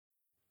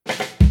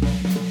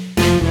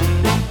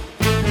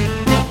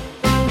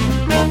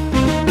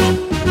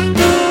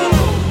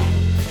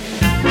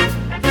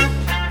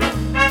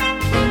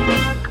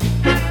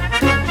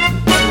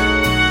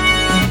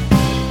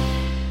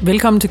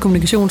Velkommen til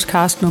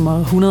Kommunikationscast nummer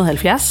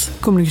 170.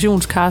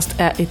 Kommunikationscast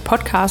er et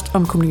podcast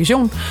om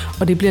kommunikation,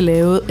 og det bliver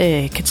lavet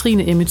af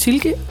Katrine Emme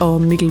Tilke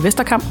og Mikkel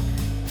Vesterkamp.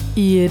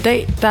 I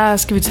dag der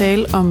skal vi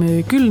tale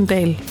om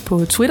Gyldendal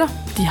på Twitter.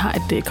 De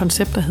har et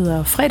koncept, der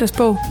hedder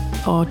fredagsbog,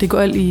 og det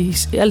går i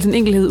al sin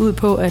enkelhed ud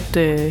på, at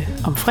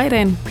om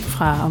fredagen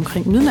fra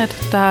omkring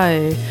midnat,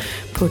 der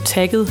på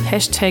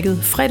hashtagget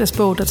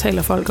fredagsbog, der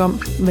taler folk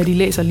om, hvad de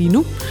læser lige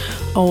nu.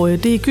 Og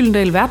det er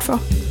Gyldendal vært for.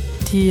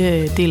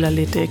 De deler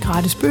lidt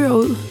gratis bøger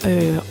ud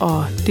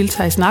og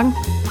deltager i snakken.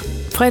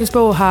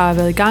 Fredagsbog har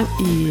været i gang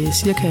i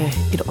cirka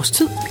et års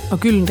tid, og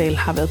Gyldendal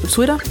har været på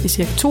Twitter i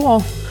cirka 2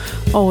 år.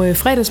 Og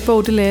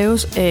fredagsbog, det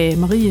laves af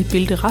Marie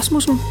Bilde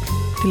Rasmussen,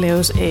 det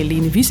laves af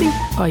Lene Wissing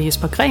og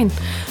Jesper Gren,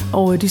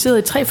 og de sidder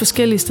i 3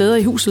 forskellige steder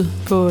i huset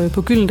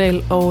på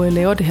Gyldendal og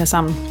laver det her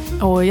sammen.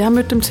 Og jeg har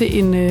mødt dem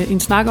til en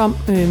snak om,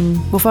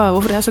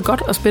 hvorfor det er så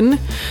godt og spændende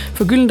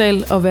for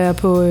Gyldendal at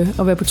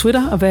være på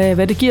Twitter, og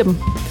hvad det giver dem.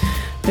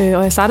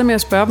 Og jeg startede med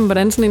at spørge dem,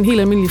 hvordan sådan en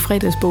helt almindelig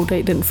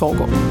fredagsbogdag den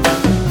foregår.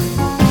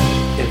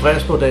 En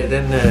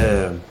fredagsbogdag,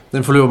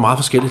 den forløber meget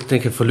forskelligt.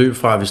 Den kan forløbe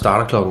fra, at vi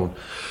starter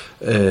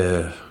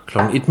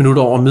klokken 1 minut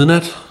over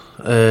midnat,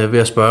 ved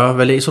at spørge,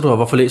 hvad læser du, og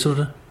hvorfor læser du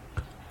det?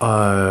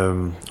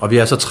 Og vi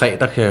er så 3,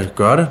 der kan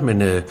gøre det,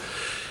 men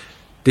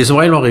det er som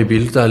regel Marie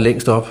Bilde, der er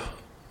længst op,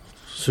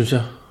 synes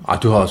jeg.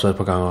 Du har også været et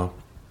par gange op.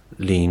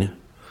 Lene.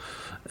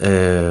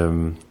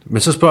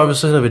 Men så spørger vi, så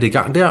sætter vi det i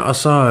gang der, og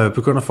så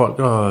begynder folk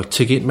at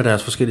tække ind med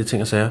deres forskellige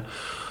ting og sager.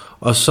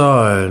 Og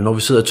så når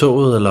vi sidder i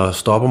toget eller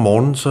stopper om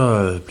morgenen,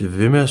 så bliver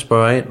vi ved med at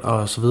spørge ind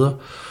og så videre.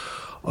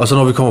 Og så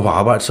når vi kommer på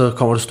arbejde, så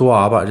kommer det store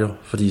arbejde jo,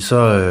 fordi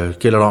så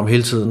gælder det om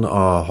hele tiden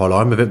at holde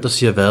øje med, hvem der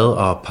siger hvad,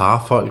 og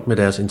parre folk med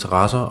deres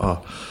interesser, og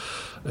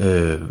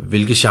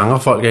hvilke genre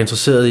folk er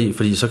interesseret i,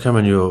 fordi så kan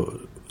man jo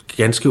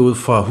ganske ud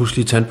fra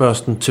huslige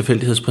tandbørsten,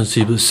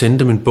 tilfældighedsprincippet, sende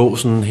dem en bog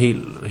sådan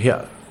helt her,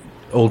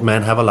 Old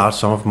Man Have a Large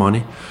Sum of Money.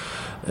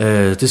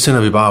 Det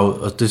sender vi bare ud,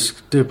 og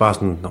det er bare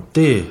sådan,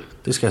 det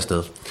skal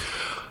afsted.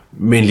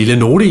 Med en lille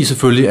note i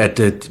selvfølgelig,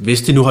 at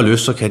hvis de nu har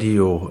lyst, så kan de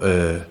jo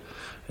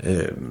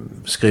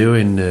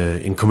skrive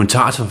en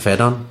kommentar til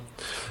forfatteren,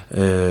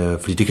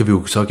 fordi det kan vi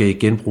jo så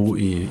genbruge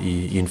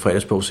i en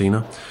fredagsbog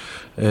senere.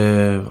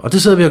 Og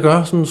det sidder vi og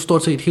gør sådan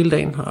stort set hele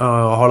dagen,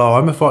 og holder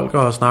øje med folk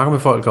og snakker med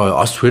folk, og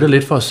også twitter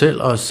lidt for os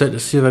selv, og selv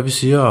siger, hvad vi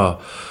siger,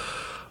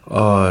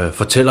 og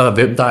fortæller,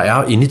 hvem der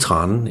er inde i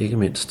tranen, ikke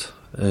mindst.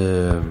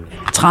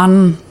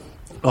 Tranen.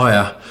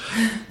 Ja.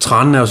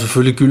 Tranen er jo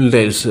selvfølgelig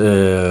Gyldendals,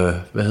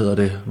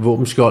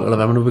 våbenskjold, eller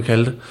hvad man nu vil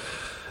kalde det.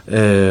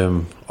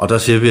 Og der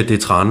siger vi, at det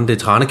er tranen, det er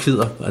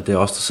tranekvider, at det er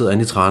os, der sidder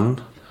inde i tranen.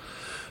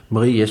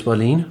 Marie, Jesper og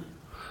Lene.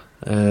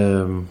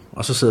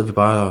 Og så sidder vi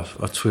bare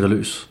og twitter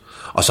løs.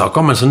 Og så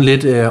går man sådan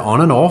lidt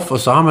on and off, og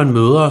så har man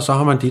møder, og så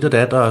har man dit og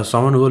dat, og så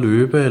er man ude at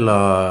løbe,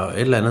 eller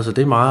et eller andet. Så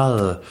det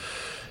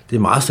er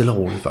meget stille og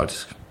roligt,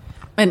 faktisk.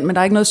 Men der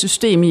er ikke noget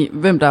system i,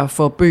 hvem der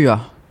får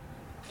bøger?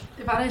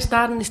 Det var der i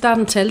starten. I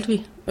starten talte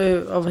vi,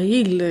 og var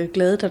helt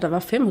glade, da der var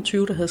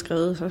 25, der havde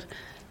skrevet. Så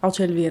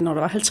aftalte vi, at når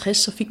der var 50,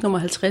 så fik nummer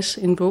 50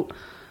 en bog.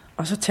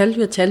 Og så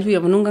talte vi,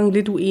 og var nogle gange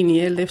lidt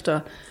uenige alt efter,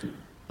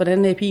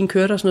 hvordan API'en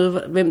kørte og sådan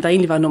noget, hvem der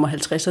egentlig var nummer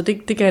 50. Og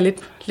det gav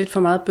lidt for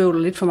meget bøvl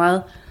og lidt for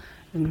meget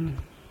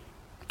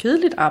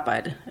kedeligt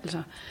arbejde. Altså.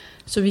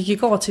 Så vi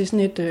gik over til sådan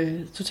et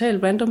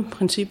totalt random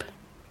princip,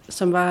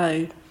 som var,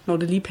 når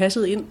det lige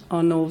passede ind,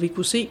 og når vi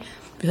kunne se,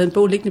 vi havde en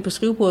bog liggende på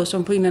skrivebordet,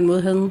 som på en eller anden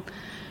måde havde en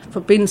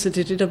forbindelse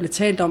til det, der blev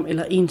talt om,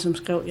 eller en, som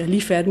skrev, jeg er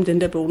lige færdig med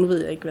den der bog, nu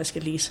ved jeg ikke, hvad jeg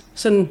skal læse.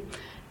 Sådan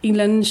en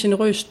eller anden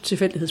generøs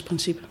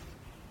tilfældighedsprincip.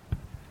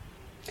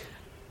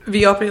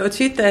 Vi oplever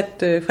tit,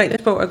 at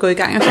fredagsbog er gået i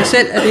gang af sig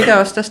selv, at det ikke er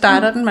os, der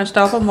starter den. Man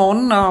stopper om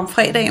morgenen, og om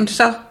fredagen,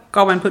 så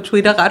går man på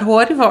Twitter ret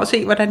hurtigt for at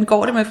se, hvordan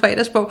går det med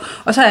fredagsbog.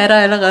 Og så er der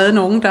allerede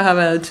nogen, der har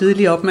været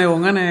tidligt op med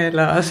ungerne,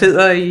 eller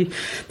sidder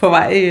på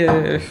vej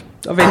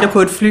og venter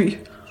på et fly.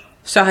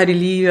 Så har de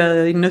lige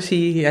været inde og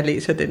sige, jeg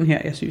læser den her,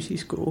 jeg synes, I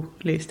skulle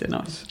læse den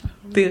også.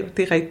 Det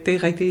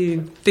er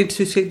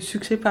et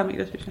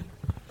succesparameter, synes jeg.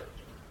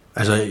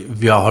 Altså,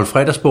 vi har holdt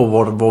fredagsbog,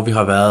 hvor vi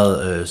har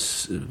været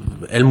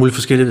alle mulige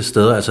forskellige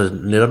steder, altså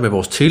netop med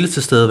vores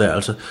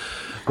teletilstedeværelse,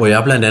 hvor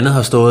jeg blandt andet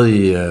har stået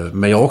i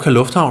Mallorca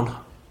Lufthavn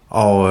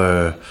og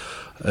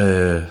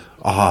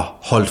har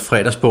holdt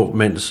fredagsbog,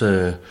 mens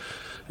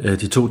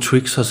de 2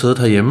 Twix har siddet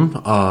herhjemme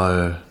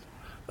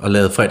og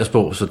lavet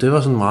fredagsbog, så det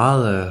var sådan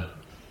meget...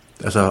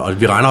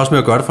 og vi regner også med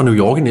at gøre det fra New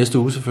York i næste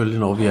uge selvfølgelig,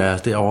 når vi er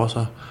derovre,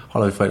 så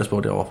holder vi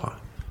fredagsbog derovre fra.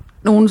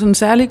 Nogle sådan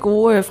særlig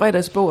gode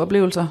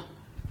fredagsbog-oplevelser?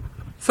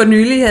 For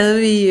nylig havde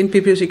vi en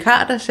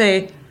bibliotekar, der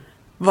sagde,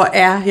 hvor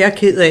er jeg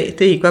ked af,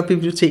 det ikke var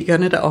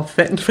bibliotekerne, der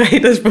opfandt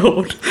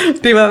fredagsbogen.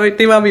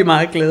 Det var vi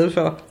meget glade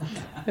for.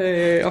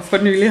 Og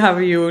for nylig har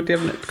vi jo, det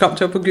kom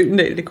så på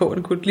Gyldendal.dk,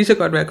 det kunne lige så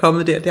godt være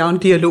kommet der. Der er jo en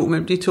dialog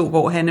mellem de 2,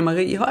 hvor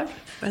Hanne-Marie Høj,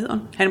 hvad hedder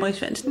hun? Hanne-Marie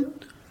Svendsen?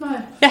 Nej.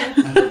 Ja,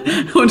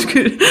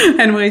 undskyld.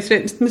 Hanne-Marie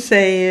Svendsen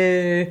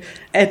sagde,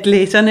 at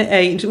læserne er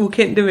ens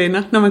ukendte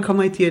venner, når man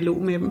kommer i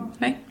dialog med dem.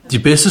 Ikke? De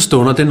bedste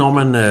stunder, det er, når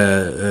man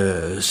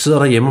sidder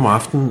derhjemme om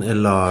aftenen,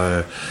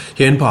 eller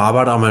herinde på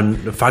arbejde, og man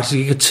faktisk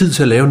ikke har tid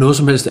til at lave noget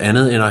som helst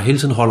andet, end at hele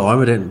tiden holde øje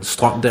med den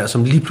strøm der,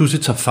 som lige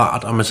pludselig tager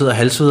fart, og man sidder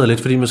halvsveder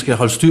lidt, fordi man skal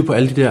holde styr på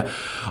alle de der,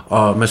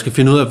 og man skal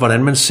finde ud af,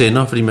 hvordan man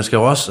sender, fordi man skal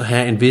jo også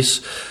have en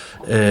vis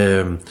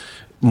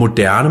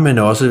moderne, men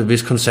også en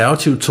vis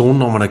konservativ tone,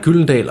 når man er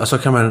Gyldendal, og så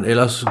kan man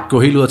ellers gå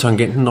helt ud af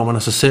tangenten, når man er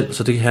sig selv.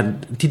 Så det kan have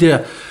de der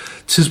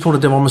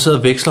tidspunkter, der hvor man sidder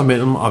og veksler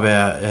mellem at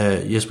være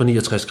Jesper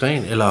 69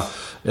 Gren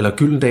eller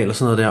Gyldendal og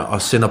sådan noget der,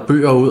 og sender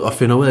bøger ud og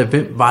finder ud af,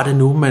 hvem var det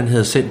nu, man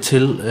havde sendt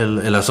til,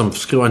 eller som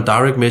skriver en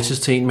direct message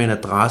til en med en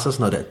adresse og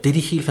sådan noget der. Det er de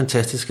helt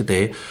fantastiske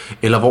dage.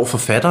 Eller hvor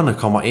forfatterne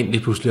kommer ind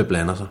lige pludselig og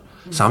blander sig.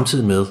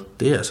 Samtidig med.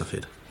 Det er altså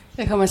fedt.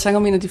 Jeg kommer i tanke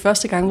om en af de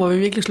første gange, hvor vi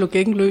virkelig slog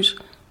gækken løs.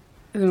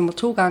 Eller nummer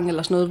 2 gange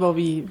eller sådan noget,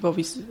 hvor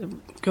vi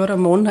gjorde det om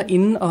morgenen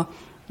herinde, og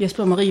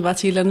Jesper og Marie var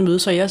til et eller andet møde,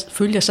 så jeg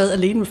følte, jeg sad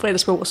alene med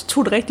fredagsbog, og så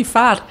tog det rigtig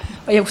fart,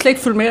 og jeg kunne slet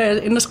ikke følge med, og jeg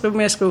endte at skrive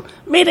med at skrive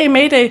Mayday,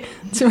 Mayday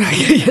til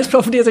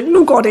Jesper, fordi jeg tænkte,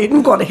 nu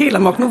går det helt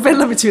amok, nu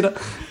vælter vi Twitter.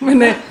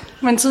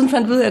 Men siden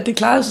fandt vi ud af, at det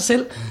klarede sig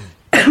selv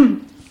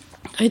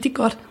rigtig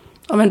godt,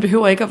 og man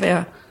behøver ikke at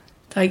være,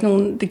 der er ikke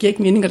nogen, det giver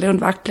ikke mening at lave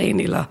en vagtplan,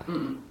 eller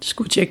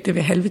skulle tjekke det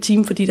hver halve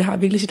time, fordi det har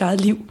virkelig sit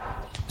eget liv.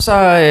 Så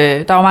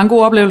der var mange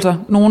gode oplevelser.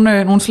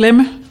 Nogle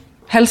slemme,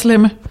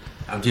 halvslemme.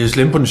 Jamen, de er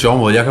slemme på den sjove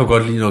måde. Jeg kan jo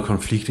godt lide noget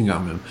konflikt en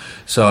gang imellem.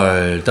 Så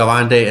der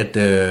var en dag, at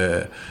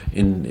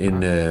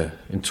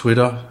en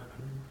Twitter,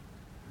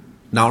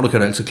 navnet kan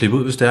du altid klippe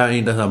ud, hvis det er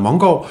en, der hedder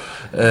Mongård,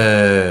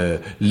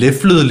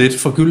 læflede lidt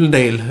for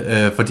Gyldendal,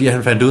 fordi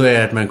han fandt ud af,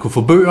 at man kunne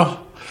få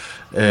bøger.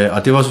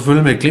 Og det var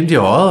selvfølgelig med et glimt i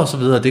øjet og så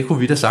videre, det kunne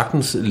vi da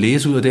sagtens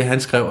læse ud af det, han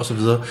skrev og så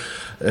videre.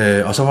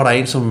 Og så var der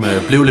en, som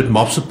blev lidt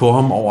mopset på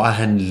ham over, at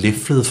han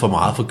læflede for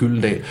meget for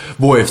Gyldendal,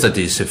 hvorefter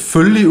det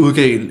selvfølgelig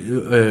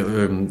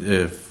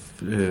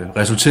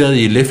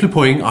resulterede i et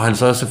læflepoint, og han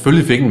så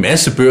selvfølgelig fik en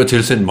masse bøger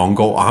tilsendt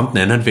Mongård, og ham den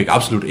anden, han fik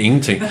absolut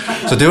ingenting.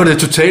 Så det var det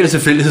totale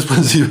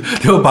tilfældighedsprincip.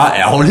 Det var bare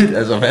ærgerligt.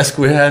 Altså, hvad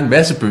skulle jeg have en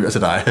masse bøger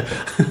til dig?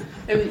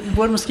 Jeg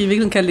burde måske i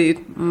virkeligheden kalde det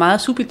et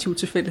meget subjektivt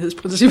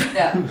tilfældighedsprincip.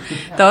 Ja.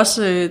 Der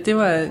også, det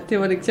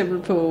var et eksempel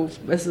på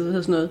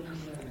sådan noget,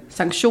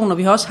 sanktioner.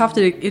 Vi har også haft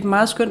et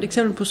meget skønt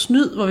eksempel på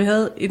snyd, hvor vi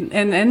havde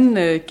en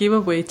anden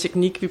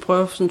giveaway-teknik. Vi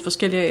prøver sådan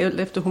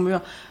forskellige efter humør,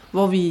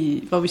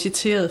 hvor vi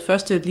citerede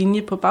første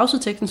linje på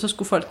bagsideteksten, så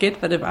skulle folk gætte,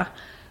 hvad det var.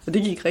 Og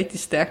det gik rigtig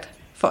stærkt.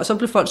 Og så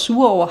blev folk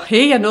sure over,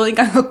 hey, jeg nåede ikke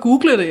engang at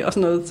google det, og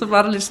sådan noget. Så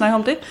var der lidt snak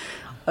om det.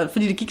 Og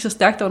fordi det gik så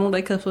stærkt, der var nogen, der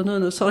ikke havde fået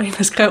noget, så var der en,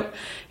 der skrev,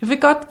 jeg vil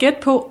godt gætte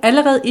på,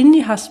 allerede inden I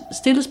har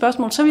stillet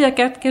spørgsmål, så vil jeg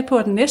gætte på,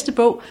 at den næste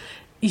bog,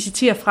 I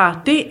citerer fra,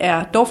 det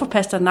er Dorfer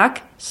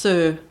Pasternaks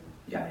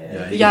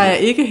Jeg er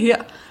ikke her,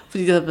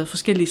 fordi der havde været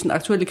forskellige sådan,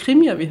 aktuelle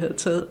krimier, vi havde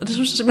taget. Og det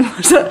synes jeg simpelthen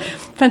var så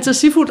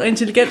fantasifuldt og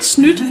intelligent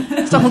snydt,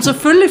 så hun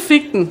selvfølgelig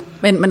fik den.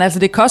 Men altså,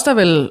 det koster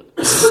vel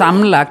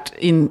sammenlagt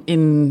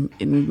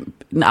en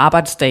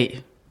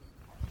arbejdsdag?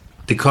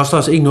 Det koster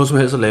os ikke noget som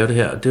helst at lave det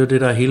her. Det er jo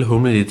det, der er hele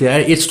humlen i det. Det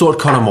er et stort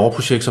Conor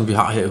Moore-projekt, som vi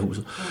har her i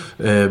huset.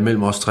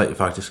 Mellem os 3,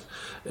 faktisk.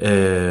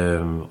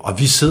 Og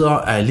vi sidder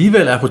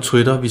alligevel på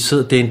Twitter.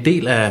 Det er en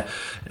del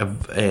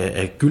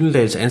af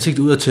Gyldendals ansigt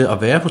udad til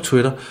at være på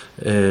Twitter.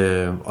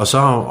 Og så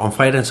om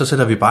fredagen, så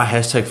sætter vi bare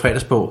hashtag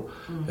fredagsbog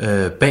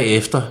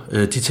bagefter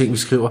de ting, vi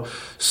skriver.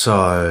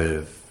 Så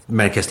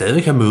man kan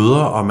stadig have møder,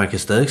 og man kan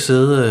stadig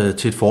sidde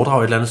til et foredrag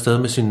et eller andet sted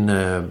med sin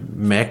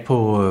Mac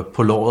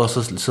på låret, og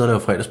så sidder der jo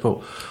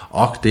fredagsbog.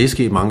 Og det er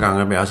sket mange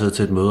gange, at jeg har siddet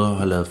til et møde og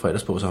har lavet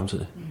fredagsbog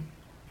samtidig.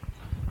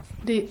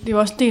 Det er jo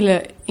også en del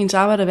af ens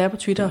arbejde at være på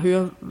Twitter og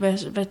høre,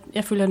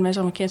 jeg følger en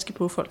masse amerikanske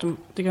bogfolk,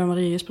 det gør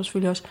Marie og Jesper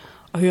selvfølgelig også,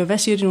 og høre, hvad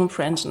siger de nu om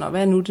Franzen, og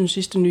hvad er nu den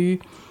sidste nye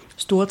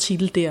store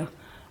titel der,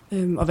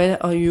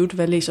 og i øvrigt,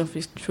 hvad læser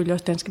selvfølgelig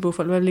også danske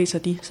bogfolk, hvad læser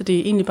de? Så det er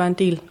egentlig bare en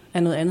del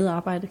af noget andet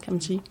arbejde, kan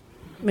man sige.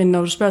 Men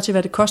når du spørger til,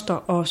 hvad det koster,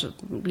 og så,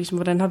 ligesom,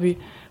 hvordan har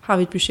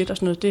vi et budget og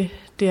sådan noget,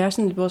 det er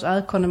sådan vores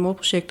eget Conor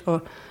Moore-projekt,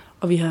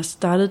 og vi har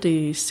startet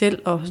det selv,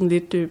 og sådan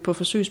lidt på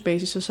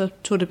forsøgsbasis, og så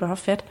tog det bare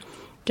fat.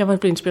 Jeg var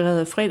blevet inspireret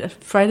af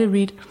Friday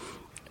Read,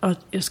 og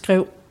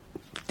jeg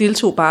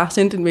deltog bare,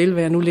 sendte en mail,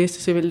 hvad jeg nu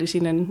læste selv i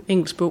sin anden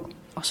engelsk bog.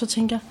 Og så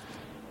tænkte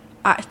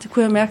jeg, det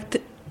kunne jeg mærke,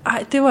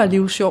 det var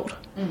alligevel sjovt.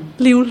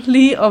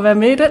 Lige at være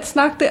med i den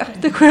snak der,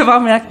 det kunne jeg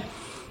bare mærke.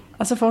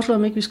 Og så foreslog jeg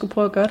mig ikke, at vi skulle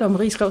prøve at gøre det, og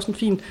Marie skrev sådan en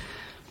fin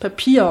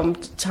papir om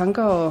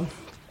tanker, og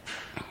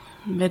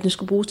hvad den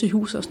skulle bruges til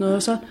hus og sådan noget.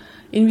 Og så,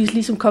 inden vi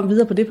ligesom kom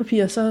videre på det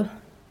papir, så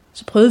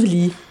prøvede vi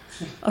lige,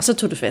 og så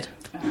tog det fat.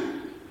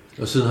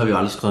 Og siden har vi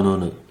aldrig skrevet noget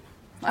ned.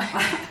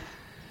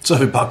 Så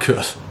har vi bare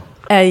kørt.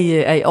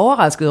 Er I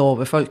overrasket over,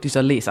 hvad folk de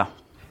så læser?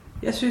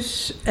 Jeg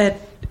synes,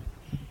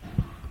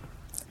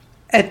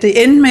 at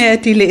det endte med,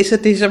 at de læser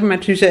det, som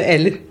man synes,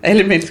 at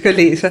alle mennesker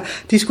læser.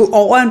 De skulle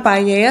over en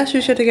barriere,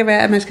 synes jeg, det kan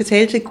være, at man skal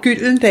tale til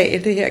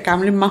Gyldendal, det her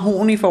gamle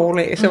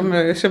Mahoney-forlag,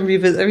 som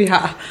vi ved, at vi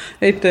har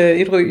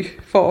et ry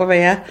for at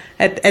være.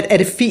 Er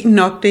det fint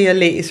nok, det jeg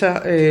læser?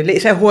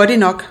 Læser jeg hurtigt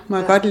nok? Må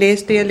jeg godt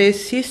læse det, jeg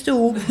læste sidste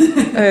uge?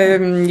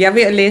 Jeg er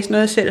ved at læse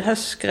noget, jeg selv har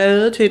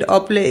skrevet til et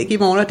oplæg i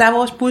morgen, og der er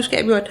vores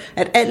budskab jo,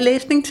 at al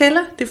læsning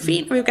tæller. Det er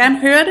fint, vi vil gerne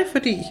høre det,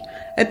 fordi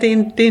at det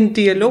er en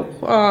dialog,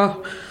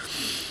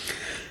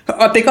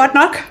 og det er godt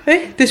nok,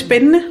 ikke? Det er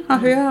spændende at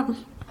høre om.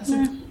 Altså,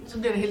 så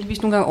bliver det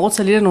heldigvis nogle gange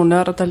overtaget lidt af nogle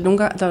nørder.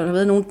 Der har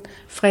været nogle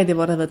fredag,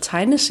 hvor der har været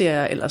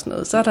tegneserier eller sådan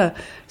noget.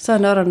 Så er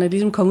nørderne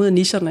ligesom kommet ud af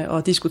nicherne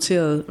og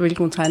diskuteret,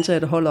 hvilke tegneserier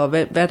der holder, og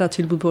hvad der er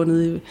tilbud på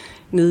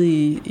nede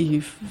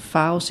i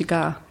Farve,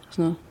 Cigar og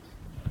sådan noget.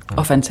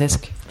 Og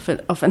fantastisk.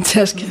 Og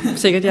fantastisk.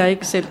 Sikkert, jeg er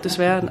ikke selv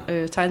desværre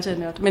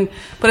tegneserienørd. Men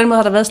på den måde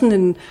har der været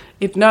sådan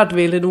et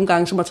nørdvælde nogle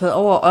gange, som har taget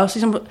over, og også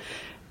ligesom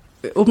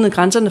åbnet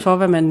grænserne for,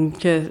 hvad man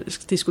kan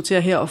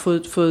diskutere her, og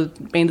fået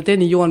banet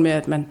den i jorden med,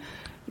 at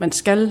man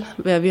skal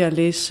være ved at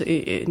læse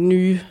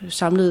nye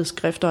samlede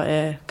skrifter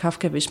af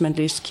Kafka. Hvis man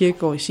læste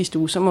Kierkegaard i sidste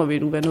uge, så må vi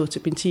jo være nået til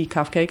bind 10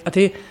 Kafka, ikke? Og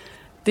det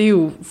er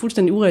jo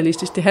fuldstændig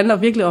urealistisk. Det handler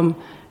virkelig om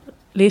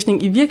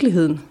læsning i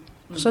virkeligheden.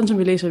 Sådan som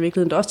vi læser i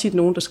virkeligheden. Der er også tit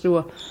nogen, der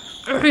skriver,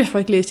 jeg får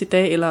ikke læst i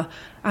dag, eller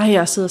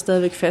jeg sidder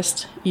stadigvæk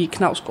fast i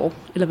Knavsgård,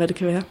 eller hvad det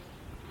kan være.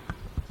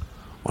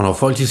 Og når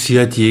folk de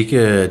siger, at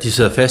de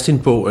sidder fast i en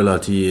bog, eller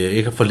de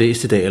ikke har fået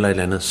læst i dag, eller et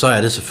eller andet, så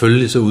er det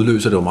selvfølgelig, så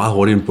udløser det jo meget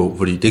hurtigt en bog,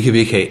 fordi det kan vi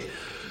ikke have.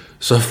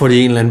 Så får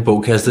de en eller anden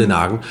bog kastet i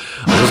nakken.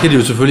 Og så skal de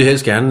jo selvfølgelig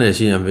helst gerne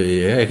sige,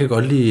 at jeg kan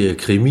godt lide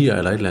krimier,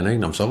 eller et eller andet.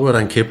 Ikke? Så ryger der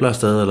en Kepler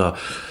afsted, eller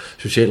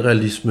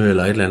socialrealisme,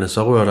 eller et eller andet.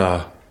 Så ryger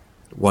der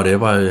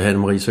whatever,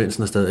 Hanne-Marie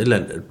Svendsen afsted, et eller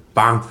andet.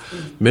 Bang!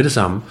 Med det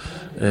samme.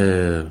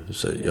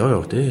 Så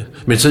jo, det.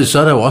 Men så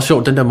er der jo også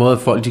sjovt, den der måde, at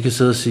folk de kan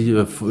sidde og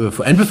sige,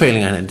 få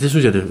anbefalinger af hinanden. Det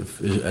synes jeg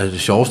er det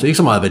sjoveste. Ikke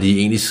så meget, hvad de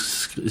egentlig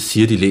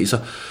siger, de læser.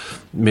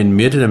 Men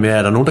mere det der med,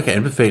 at der er nogen, der kan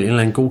anbefale en eller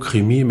anden god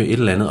krimi med et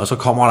eller andet, og så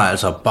kommer der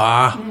altså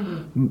bare,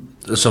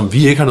 som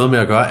vi ikke har noget med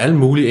at gøre, alle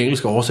mulige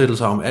engelske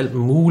oversættelser om alt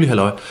muligt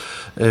halløj,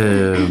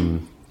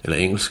 eller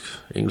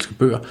engelske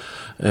bøger,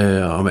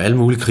 om alle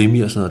mulige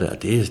krimier og sådan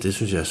noget der. Det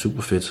synes jeg er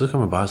super fedt. Så kan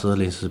man bare sidde og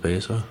læse sig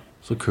tilbage,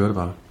 så kører det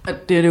bare.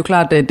 Det er jo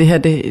klart, at det her,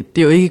 det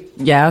er jo ikke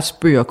jeres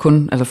bøger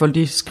kun. Altså folk,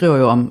 de skriver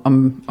jo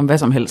om hvad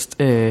som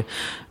helst.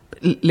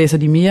 Læser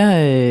de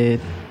mere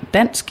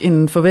dansk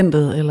end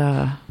forventet,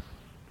 eller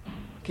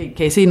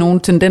kan I se nogen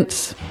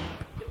tendens?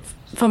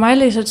 For mig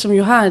læser det, som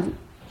jo har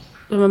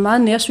er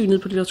meget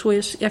nærsynet på litteratur.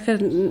 Jeg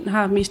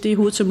har mest det i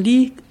hovedet, som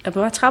lige er på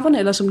vej trapperne,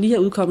 eller som lige er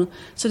udkommet.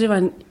 Så det var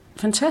en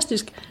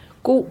fantastisk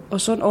god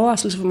og sund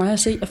overraskelse for mig at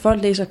se, at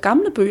folk læser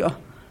gamle bøger.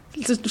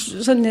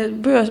 Sådan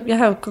bøger, jeg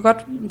har jo godt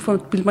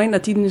fået bildet mig ind,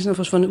 at de er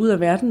forsvundet ud af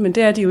verden, men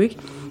det er de jo ikke.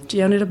 De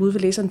er jo netop ude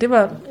ved læseren. Det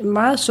var en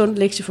meget sund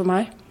lektie for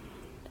mig.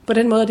 På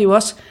den måde er det jo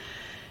også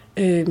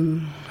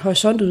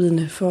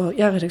horisontudvidende, for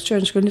jeg er redaktør i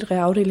en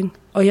skønlitterær afdeling,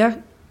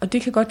 og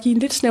det kan godt give en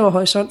lidt snæver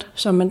horisont,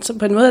 så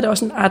på en måde er det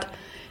også en art,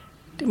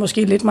 det er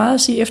måske lidt meget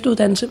at sige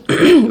efteruddannelse,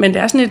 men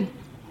det er sådan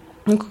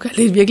man kunne kalde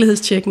det et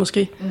virkelighedstjek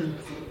måske.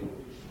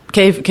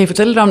 Kan I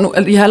fortælle lidt om nu?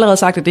 I har allerede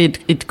sagt, at det er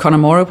et Conor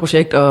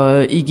Murray-projekt,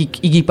 og I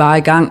gik bare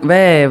i gang.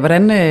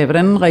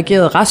 Hvordan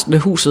reagerede resten af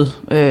huset?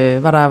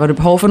 Var det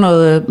behov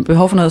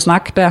for noget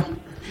snak der?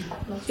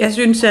 Jeg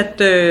synes, at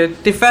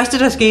det første,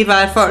 der skete, var,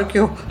 at folk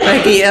jo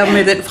reagerer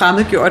med den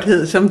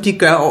fremmedgjorthed, som de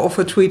gør over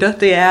for Twitter.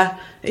 Det er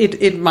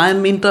et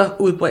meget mindre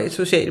udbredt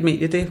socialt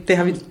medie. Det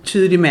har vi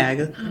tydeligt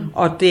mærket.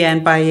 Og det er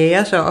en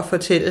barriere så at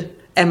fortælle,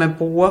 at man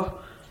bruger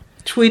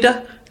Twitter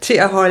til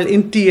at holde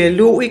en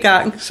dialog i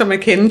gang, som er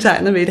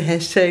kendetegnet med et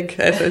hashtag,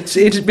 altså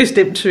et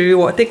bestemt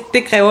søgeord.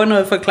 Det kræver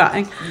noget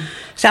forklaring.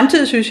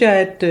 Samtidig synes jeg,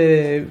 at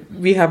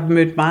vi har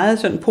mødt meget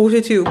sådan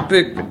positiv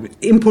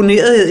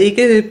imponerethed,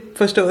 ikke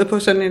forstået på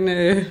sådan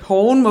en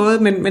hård måde,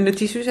 men at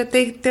de synes, at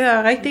det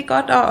er rigtig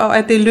godt, og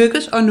at det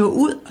lykkes at nå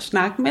ud og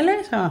snakke med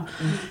læsere.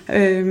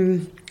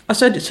 Og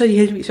så er de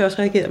heldigvis også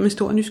reageret med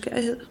stor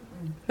nysgerrighed.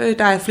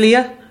 Der er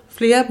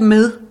flere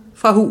med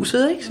fra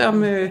huset, ikke,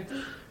 som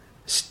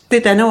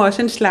det danner jo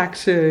også en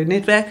slags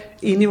netværk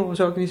inde i vores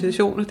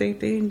organisation, og det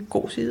er en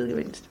god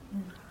sidegevinst.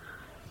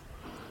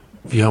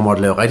 Vi har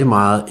måttet lave rigtig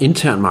meget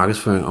intern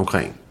markedsføring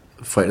omkring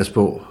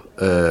fredagsbog,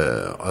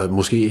 og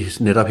måske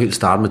netop helt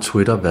starte med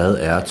Twitter. Hvad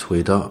er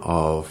Twitter?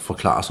 Og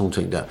forklare sådan nogle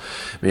ting der.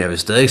 Men jeg vil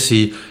stadig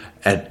sige,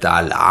 at der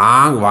er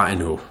lang vej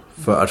nu,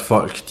 før at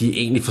folk de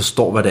egentlig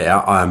forstår, hvad det er,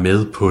 og er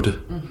med på det.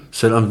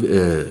 Selvom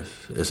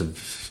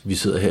vi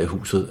sidder her i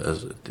huset.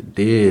 Altså,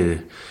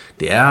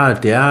 det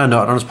er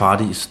nørdernes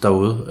paradis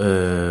derude,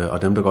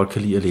 og dem, der godt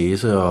kan lide at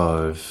læse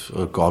og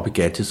gå op i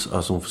gadgets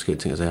og sådan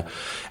forskellige ting.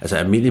 Altså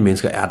almindelige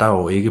mennesker er der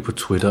jo ikke på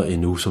Twitter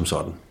endnu som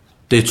sådan.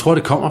 Det tror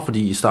det kommer,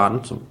 fordi i starten,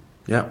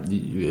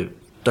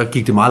 der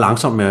gik det meget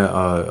langsomt med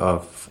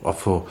at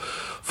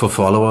få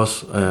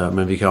followers,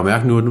 men vi kan jo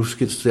mærke nu, at nu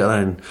sker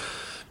der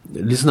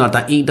lige sådan, at der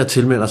er en, der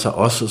tilmelder sig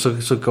også,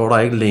 så går der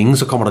ikke længe,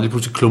 så kommer der lige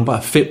pludselig klumper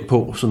af 5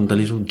 på, sådan der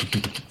ligesom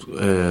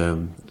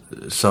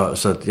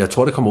Så jeg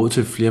tror, det kommer ud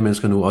til flere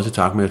mennesker nu, også i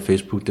takt med, at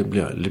Facebook den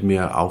bliver lidt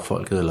mere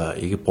affolket, eller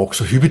ikke brugt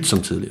så hyppigt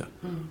som tidligere.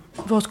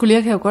 Vores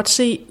kolleger kan jo godt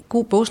se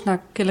god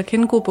bogsnak, eller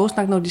kende god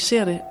bogsnak, når de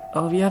ser det,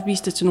 og vi har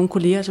vist det til nogle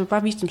kolleger, så vi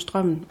bare vise dem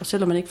strømmen, og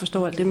selvom man ikke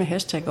forstår alt det med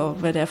hashtag og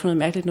hvad det er for noget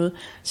mærkeligt noget,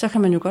 så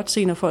kan man jo godt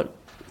se, når folk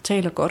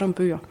taler godt om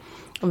bøger.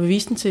 Og vi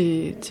viste den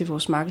til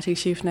vores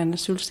marketingchef, Nanna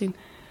Sølsten,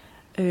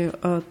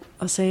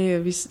 og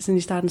sagde, sådan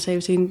i starten sagde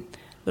vi til hende,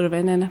 ved du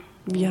hvad, Nanna,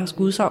 vi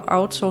har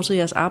outsourcet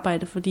jeres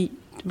arbejde, fordi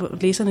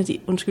læserne,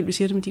 vi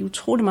siger det, men de er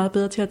utrolig meget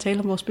bedre til at tale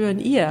om vores bøger,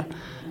 end I er.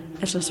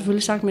 Altså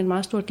selvfølgelig sagt med en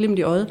meget stort glimt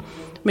i øjet,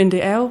 men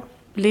det er jo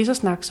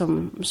læsersnak,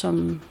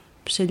 som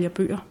sælger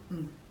bøger.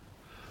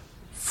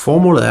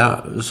 Formålet er,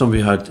 som vi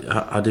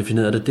har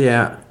defineret det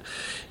er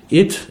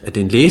at det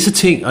er en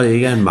læseting, og det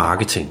ikke er en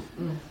marketing.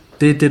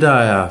 Det er det, der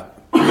er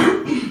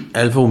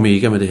alfa og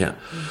omega med det her.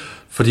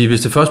 Fordi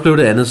hvis det først blev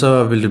det andet,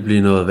 så vil det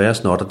blive noget værre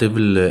snot, og det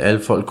vil alle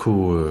folk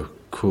kunne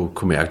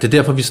mærke. Det er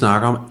derfor, vi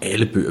snakker om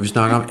alle bøger. Vi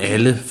snakker om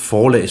alle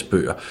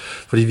forlagsbøger.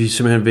 Fordi vi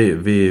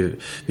simpelthen vil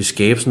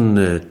skabe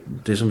sådan,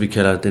 det, som vi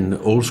kalder den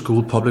old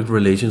school public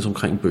relations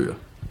omkring bøger.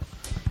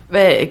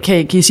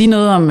 Kan I sige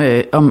noget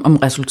om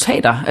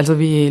resultater? Altså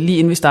lige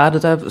inden vi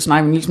startede, der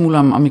snakkede vi en lille smule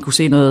om I kunne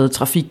se noget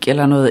trafik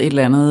eller noget et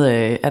eller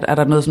andet. Er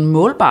der noget sådan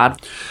målbart?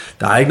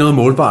 Der er ikke noget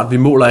målbart. Vi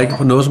måler ikke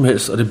på noget som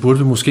helst, og det burde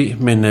vi måske.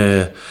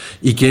 Men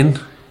igen,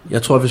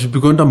 jeg tror, at hvis vi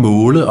begyndte at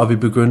måle, og vi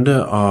begyndte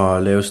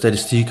at lave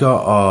statistikker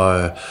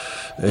og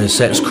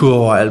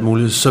salgskurver og alt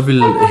muligt, så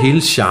vil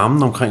hele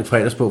charmen omkring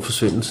fredagsbog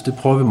forsvinde. Så det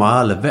prøver vi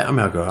meget at lade være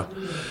med at gøre.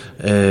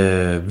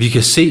 Vi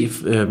kan se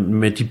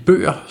med de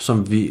bøger,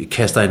 som vi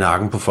kaster i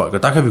nakken på folk,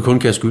 og der kan vi kun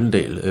kaste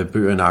Gyldendal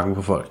bøger i nakken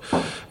på folk.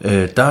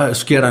 Der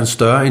sker der en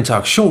større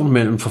interaktion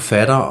mellem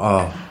forfatter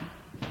og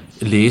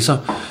læser,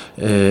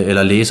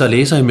 eller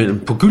læser imellem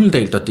på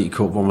gyldendal.dk,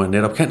 hvor man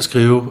netop kan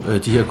skrive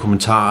de her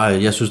kommentarer,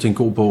 jeg synes det er en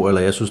god bog,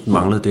 eller jeg synes den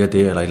manglede det og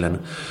det, eller et eller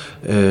andet.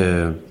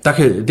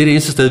 Det er det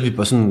eneste sted, vi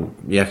bare sådan,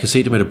 jeg kan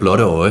se det med det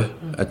blotte øje,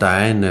 at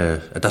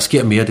der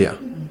sker mere der.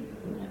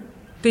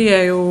 Det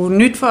er jo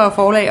nyt for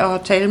forlag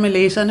at tale med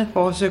læserne.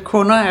 Vores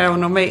kunder er jo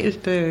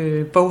normalt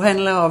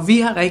boghandlere, og vi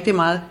har rigtig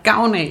meget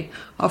gavn af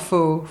at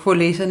få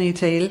læserne i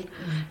tale.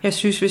 Jeg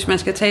synes, hvis man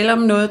skal tale om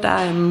noget, der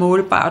er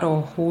målbart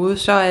overhovedet,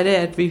 så er det,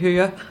 at vi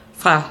hører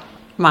fra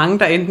mange,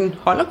 der enten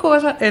holder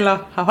kurser eller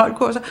har holdt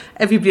kurser,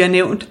 at vi bliver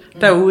nævnt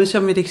derude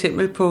som et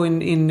eksempel på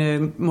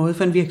en måde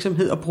for en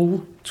virksomhed at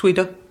bruge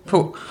Twitter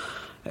på.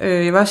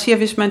 Jeg vil også sige, at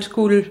hvis man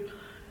skulle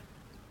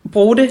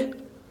bruge det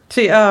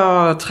til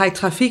at trække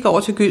trafik over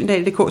til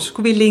Gyldendal.dk, så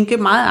skulle vi linke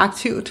meget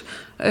aktivt.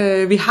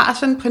 Vi har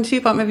sådan et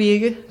princip om, at vi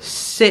ikke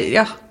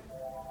sælger.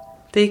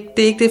 Det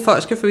er ikke det,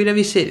 folk skal føle, at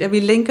vi sælger. Vi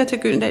linker til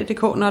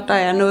Gyldendal.dk, når der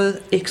er noget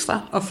ekstra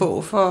at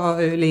få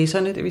for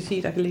læserne. Det vil sige,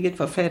 at der kan ligge et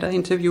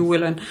forfatterinterview,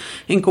 eller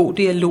en god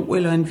dialog,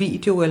 eller en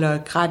video, eller en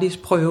gratis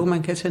prøve,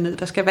 man kan tage ned.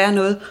 Der skal være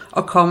noget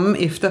at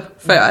komme efter,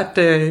 før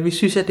at vi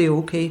synes, at det er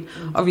okay.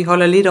 Og vi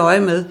holder lidt øje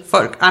med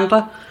folk,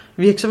 andre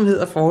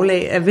virksomheder og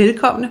forlag er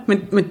velkomne,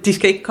 men de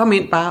skal ikke komme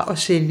ind bare og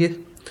sælge.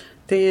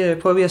 Det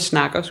prøver vi at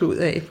snakke os ud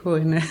af på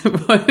en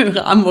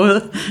rar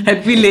måde,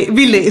 at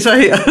vi læser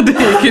her, det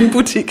er ikke en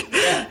butik.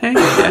 Ja.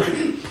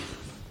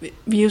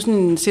 Vi er jo sådan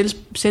en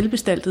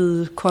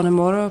selvbestaltet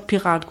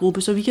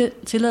Connemara-piratgruppe, så vi kan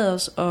tillade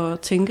os at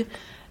tænke,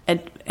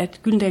 at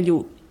Gyldendal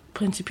jo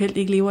principielt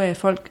ikke lever af, at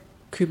folk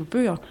køber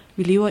bøger.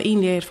 Vi lever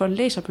egentlig af, at folk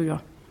læser bøger.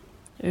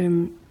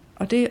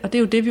 Og det er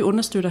jo det, vi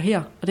understøtter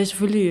her. Og det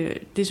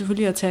er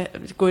selvfølgelig at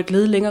gå et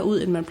led længere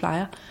ud, end man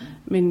plejer.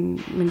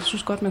 Men jeg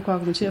synes godt, man kunne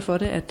argumentere for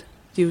det, at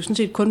det er jo sådan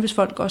set kun, hvis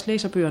folk også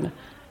læser bøgerne,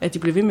 at de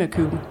bliver ved med at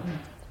købe dem.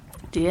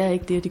 Det er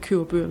ikke det, at de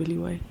køber bøger, vi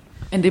lever af.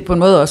 Men det er på en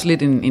måde også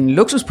lidt en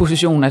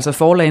luksusposition. Altså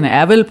forlagene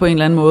er vel på en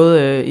eller anden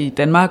måde i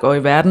Danmark og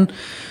i verden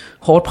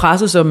hårdt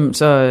presset,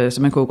 så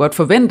man kunne godt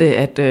forvente,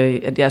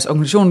 at jeres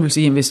organisation vil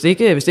sige, at hvis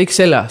det ikke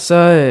sælger, så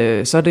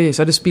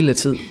er det spild af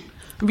tid.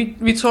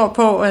 Vi tror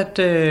på, at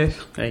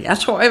jeg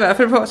tror i hvert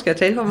fald på, skal jeg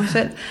tale for mig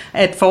selv,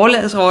 at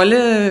forlagets rolle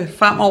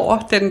fremover,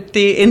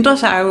 det ændrer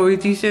sig jo i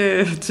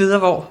disse tider,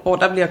 hvor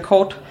der bliver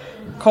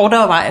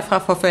kortere vej fra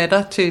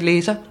forfatter til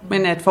læser,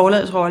 men at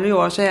forlagets rolle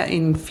jo også er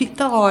en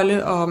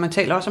filterrolle, og man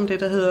taler også om det,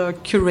 der hedder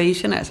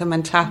curation, altså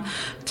man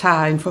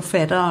tager en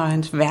forfatter og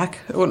hans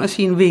værk under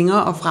sine vinger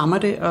og fremmer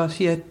det og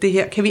siger, det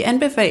her kan vi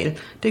anbefale.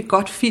 Det er et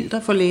godt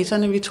filter for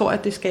læserne. Vi tror,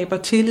 at det skaber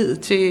tillid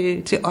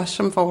til os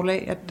som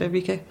forlag, at vi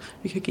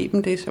kan give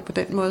dem det, så på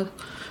den måde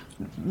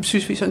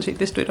synes vi sådan set,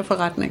 det støtter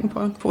forretningen på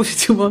en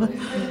positiv måde.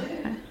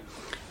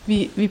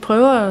 Vi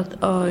prøver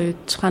at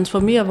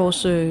transformere vores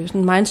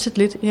sådan mindset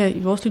lidt her i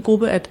vores lille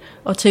gruppe, at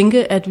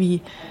tænke, at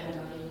vi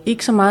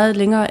ikke så meget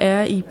længere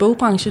er i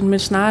bogbranchen, men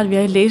snarere, at vi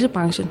er i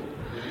læsebranchen.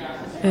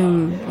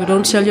 You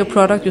don't sell your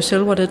product, you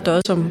sell what it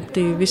does, som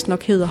det vist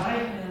nok hedder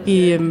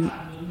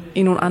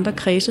i nogle andre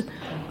kredse.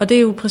 Og det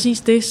er jo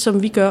præcis det,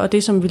 som vi gør, og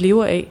det, som vi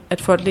lever af,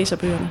 at folk læser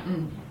bøgerne.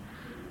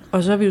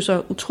 Og så er vi jo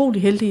så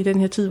utrolig heldige i den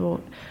her tid, hvor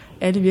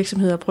alle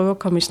virksomheder prøver at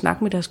komme i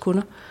snak med deres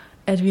kunder,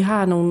 at vi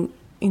har nogle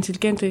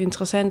intelligente,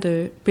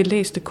 interessante,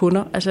 belæste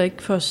kunder. Altså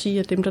ikke for at sige,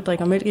 at dem, der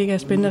drikker mælk, ikke er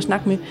spændende at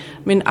snakke med.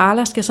 Men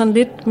Arla skal sådan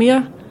lidt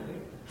mere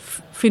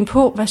finde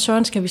på, hvad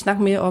søren skal vi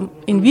snakke mere om,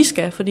 end vi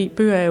skal, fordi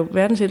bøger er jo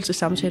verdens ældste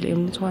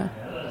samtaleemne, tror jeg.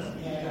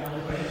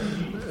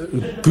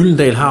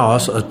 Gyldendal har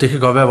også, og det kan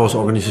godt være vores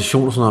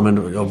organisation og sådan noget,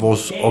 men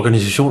vores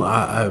organisation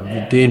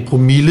det er en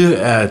promille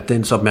af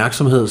dens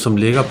opmærksomhed, som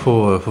ligger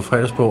på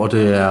fredagsbog, og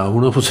det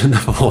er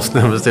 100% af vores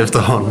nærmest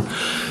efterhånden.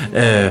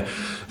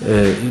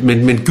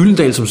 Men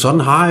Gyldendal som sådan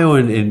har jo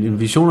en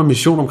vision og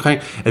mission omkring,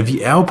 at vi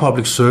er jo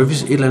public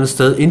service et eller andet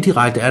sted.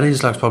 Indirekte er det en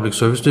slags public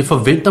service. Det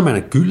forventer man,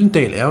 at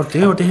Gyldendal er jo.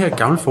 Det er jo det her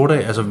gamle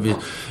fordag.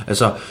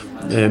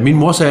 Min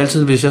mor sagde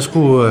altid, at hvis jeg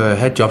skulle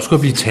have et job, skulle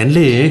jeg blive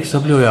tandlæge, ikke? Så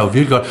blev jeg jo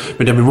virkelig godt.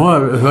 Men da min mor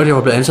hørte, at jeg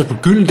var blevet ansat på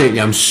Gyldendal,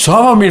 jamen så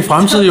var min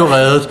fremtid jo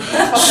reddet.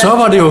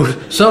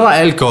 Så var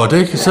alt godt,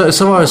 ikke?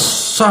 Så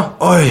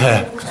var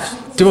jeg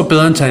det var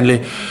bedre end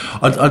tandlæge.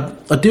 Og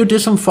det er jo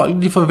det, som folk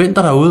de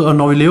forventer derude, og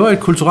når vi lever i et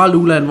kulturelt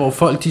uland, hvor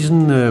folk de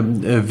sådan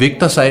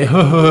vægter sig af,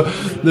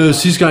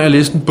 sidste gang jeg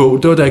læste en bog,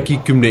 det var da jeg gik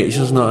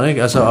gymnasiet og sådan noget,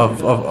 ikke? Altså,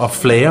 og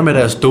flager med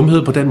deres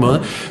dumhed på den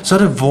måde, så er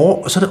det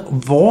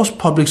vores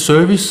public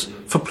service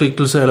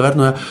forpligtelse, eller hvad det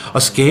nu er,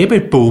 at skabe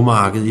et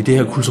bogmarked i det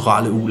her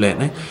kulturelle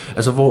uland, ikke?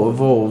 Altså,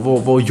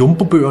 hvor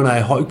jumbobøgerne er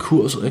i høj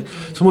kurs, ikke?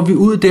 Så må vi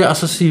ud der og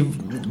så sige,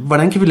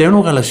 hvordan kan vi lave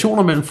nogle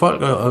relationer mellem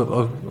folk,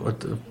 og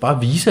bare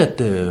vise,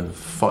 at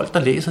folk, der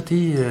læser,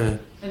 de...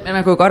 Men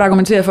man kan jo godt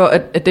argumentere for,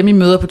 at dem I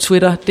møder på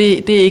Twitter,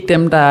 det er ikke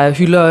dem, der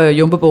hylder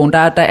Jumbobogen.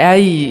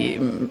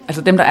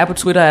 Altså dem, der er på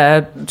Twitter,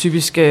 er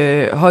typisk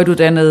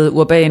højtuddannede,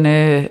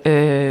 urbane,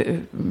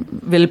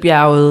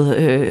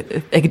 velbjergede,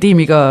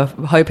 akademikere,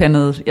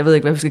 højpandede, jeg ved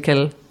ikke, hvad vi skal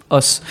kalde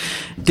os.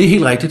 Det er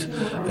helt rigtigt.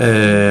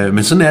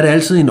 Men sådan er det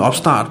altid i en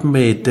opstart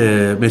med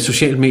et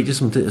socialt medie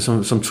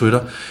som Twitter.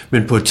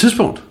 Men på et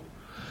tidspunkt,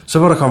 så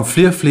var der kommet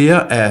flere og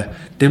flere af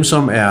dem,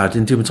 som er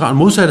den diametrale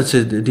modsatte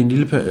til din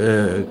lille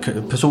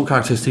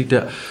personkarakteristik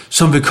der,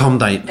 som vil komme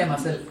derind. Af mig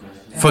selv.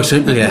 For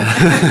eksempel, ja.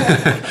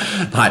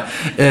 Nej.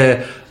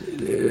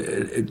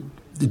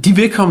 De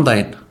vil komme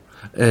derind.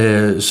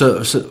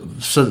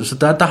 Så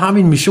der har vi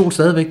en mission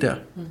stadigvæk der.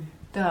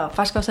 Der er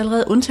faktisk også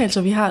allerede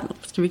undtagelser. Vi har,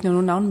 skal vi ikke nævne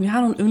nogle navne, vi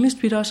har nogle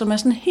yndlingstwittere, som er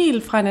sådan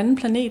helt fra en anden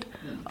planet,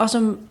 og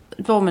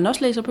hvor man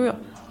også læser bøger.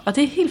 Og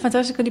det er helt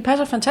fantastisk, og de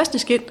passer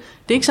fantastisk ind.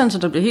 Det er ikke sådan,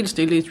 at der bliver helt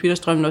stille i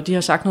Twitterstrømmen, når de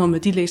har sagt noget om, hvad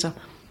de læser.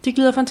 De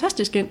glider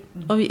fantastisk ind,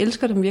 og vi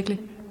elsker dem virkelig.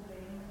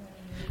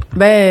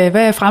 Hvad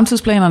er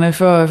fremtidsplanerne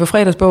for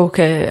fredagsbog?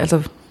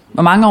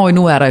 Hvor mange år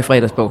endnu er der i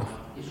fredagsbog?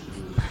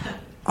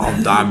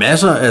 Der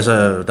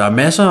er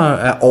masser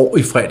af år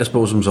i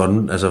fredagsbog som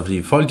sådan, altså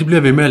fordi folk de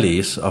bliver ved med at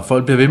læse, og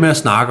folk bliver ved med at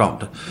snakke om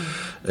det.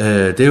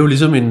 Det er jo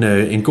ligesom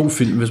en god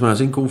film, hvis man har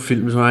set en god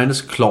film, hvis man er en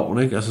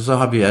klovn, ikke? Altså så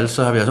har vi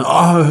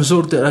sådan,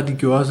 så du der de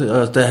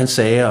gjorde, og der han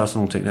sagde og sådan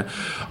nogle ting der.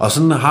 Og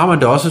sådan har man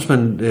det også, hvis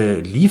man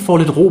lige får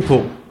lidt ro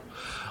på,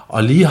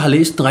 og lige har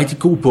læst en rigtig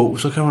god bog,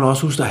 så kan man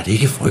også huske, at det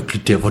ikke er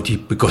frygteligt der, hvor de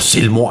begår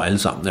selvmord alle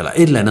sammen, eller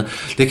et eller andet.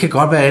 Det kan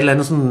godt være et eller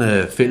andet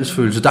sådan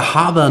fællesfølelse. Der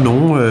har været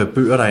nogle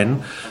bøger derinde,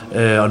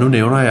 og nu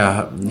nævner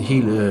jeg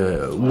helt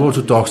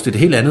uortodox, det er et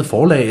helt andet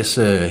forlags,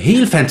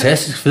 helt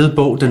fantastisk fed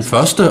bog, den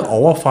første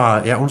over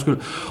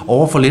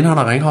fra Lindhardt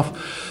og Ringhof,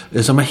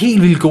 som er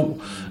helt vildt god,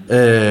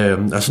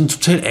 og sådan en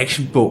total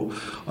actionbog.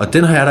 Og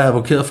den har jeg da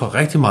advokeret for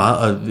rigtig meget,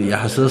 og jeg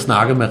har siddet og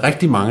snakket med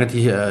rigtig mange af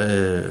de her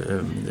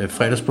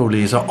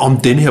fredagsboglæsere om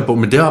den her bog,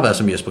 men det har været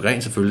som Jesper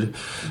Gren selvfølgelig.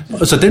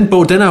 Så den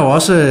bog, den er jo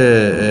også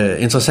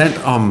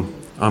interessant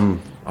om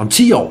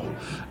 10 år.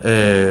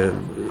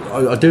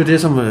 Og det er jo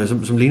det,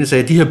 som Lene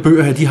sagde, de her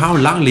bøger her, de har jo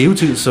en lang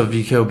levetid, så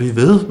vi kan jo blive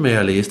ved med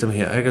at læse dem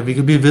her, ikke? Vi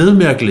kan blive ved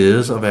med at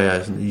glædes og være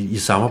i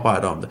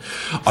samarbejde om det.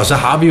 Og så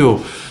har vi jo,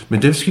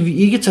 men det skal vi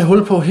ikke tage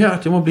hul på her,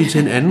 det må blive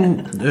til en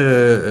anden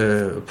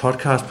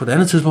podcast på et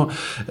andet tidspunkt,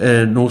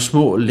 nogle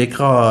små,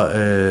 lækre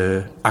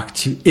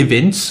aktive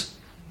events.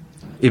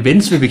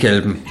 Events vil vi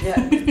kalde dem.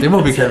 Ja. Det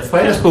må vi kalde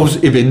fredagsbogs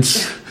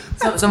events.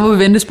 Så må vi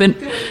vente spændt.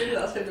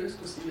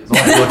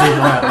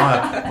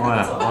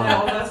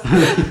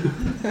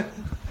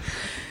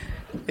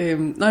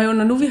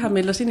 Når nu vi har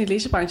meldt os ind i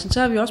læsebranchen, så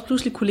har vi også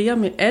pludselig kolleger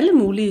med alle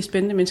mulige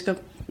spændende mennesker.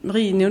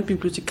 Marie nævnte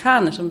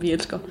bibliotekarerne, som vi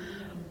elsker.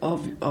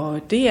 Og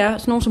DR, sådan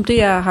nogle som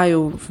DR har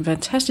jo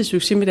fantastisk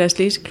succes med deres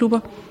læseklubber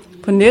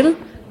på nettet.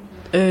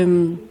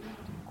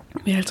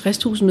 Med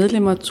 50.000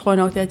 medlemmer, tror jeg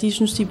nok, det er. De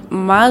synes, de er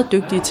meget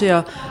dygtige til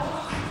at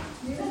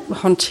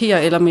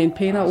håndtere, eller med en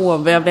pænere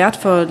ord, være vært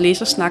for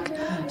læsersnak.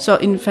 Så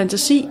en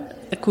fantasi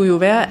kunne jo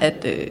være,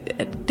 at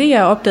det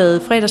er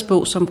opdaget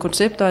fredagsbog som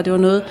koncept, og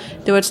det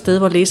var et sted,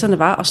 hvor læserne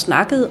var og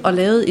snakkede og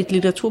lavede et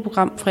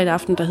litteraturprogram fredag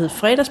aften, der hed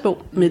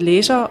Fredagsbog, med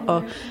læsere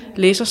og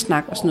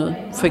læsersnak og sådan noget.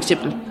 For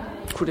eksempel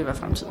kunne det være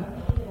fremtiden.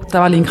 Der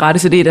var lige en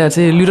gratis idé der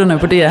til lytterne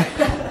på DR.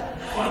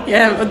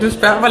 Ja, og du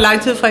spørger, hvor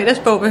lang tid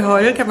fredagsbog vil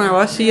holde, kan man jo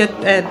også sige,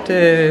 at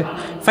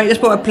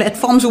fredagsbog er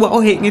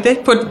platformsuafhængigt,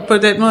 ikke? På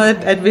den måde,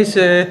 at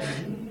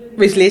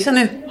hvis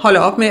læserne holder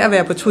op med at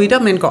være på Twitter,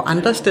 men går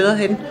andre steder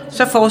hen,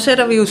 så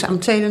fortsætter vi jo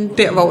samtalen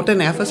der, hvor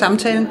den er for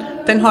samtalen.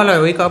 Den holder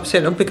jo ikke op,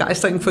 selvom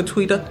begejstringen for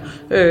Twitter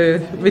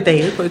vil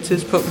dale på et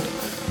tidspunkt.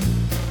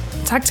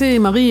 Tak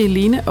til Marie,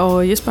 Lene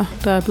og Jesper,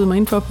 der byder mig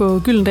ind for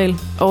på Gyldendal.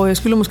 Og jeg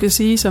skulle måske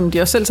sige, som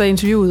de også selv sagde i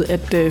interviewet,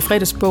 at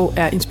fredagsbog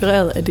er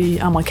inspireret af det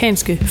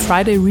amerikanske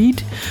Friday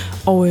Read.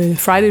 Og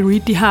Friday Read,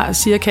 de har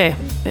cirka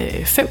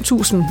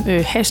 5.000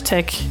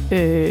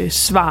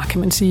 hashtag-svar, kan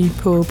man sige,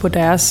 på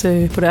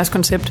deres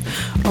koncept.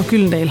 Og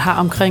Gyldendal har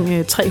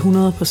omkring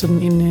 300 på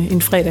sådan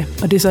en fredag.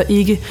 Og det er så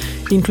ikke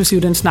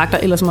inklusive den snak, der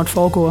ellers måtte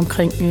foregå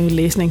omkring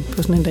læsning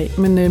på sådan en dag.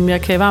 Men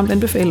jeg kan varmt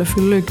anbefale at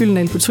følge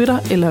Gyldendal på Twitter,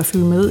 eller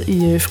følge med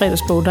i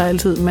fredagsbog. Der er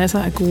altid masser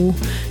af gode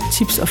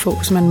tips at få,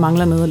 hvis man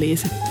mangler noget at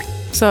læse.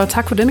 Så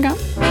tak for denne gang.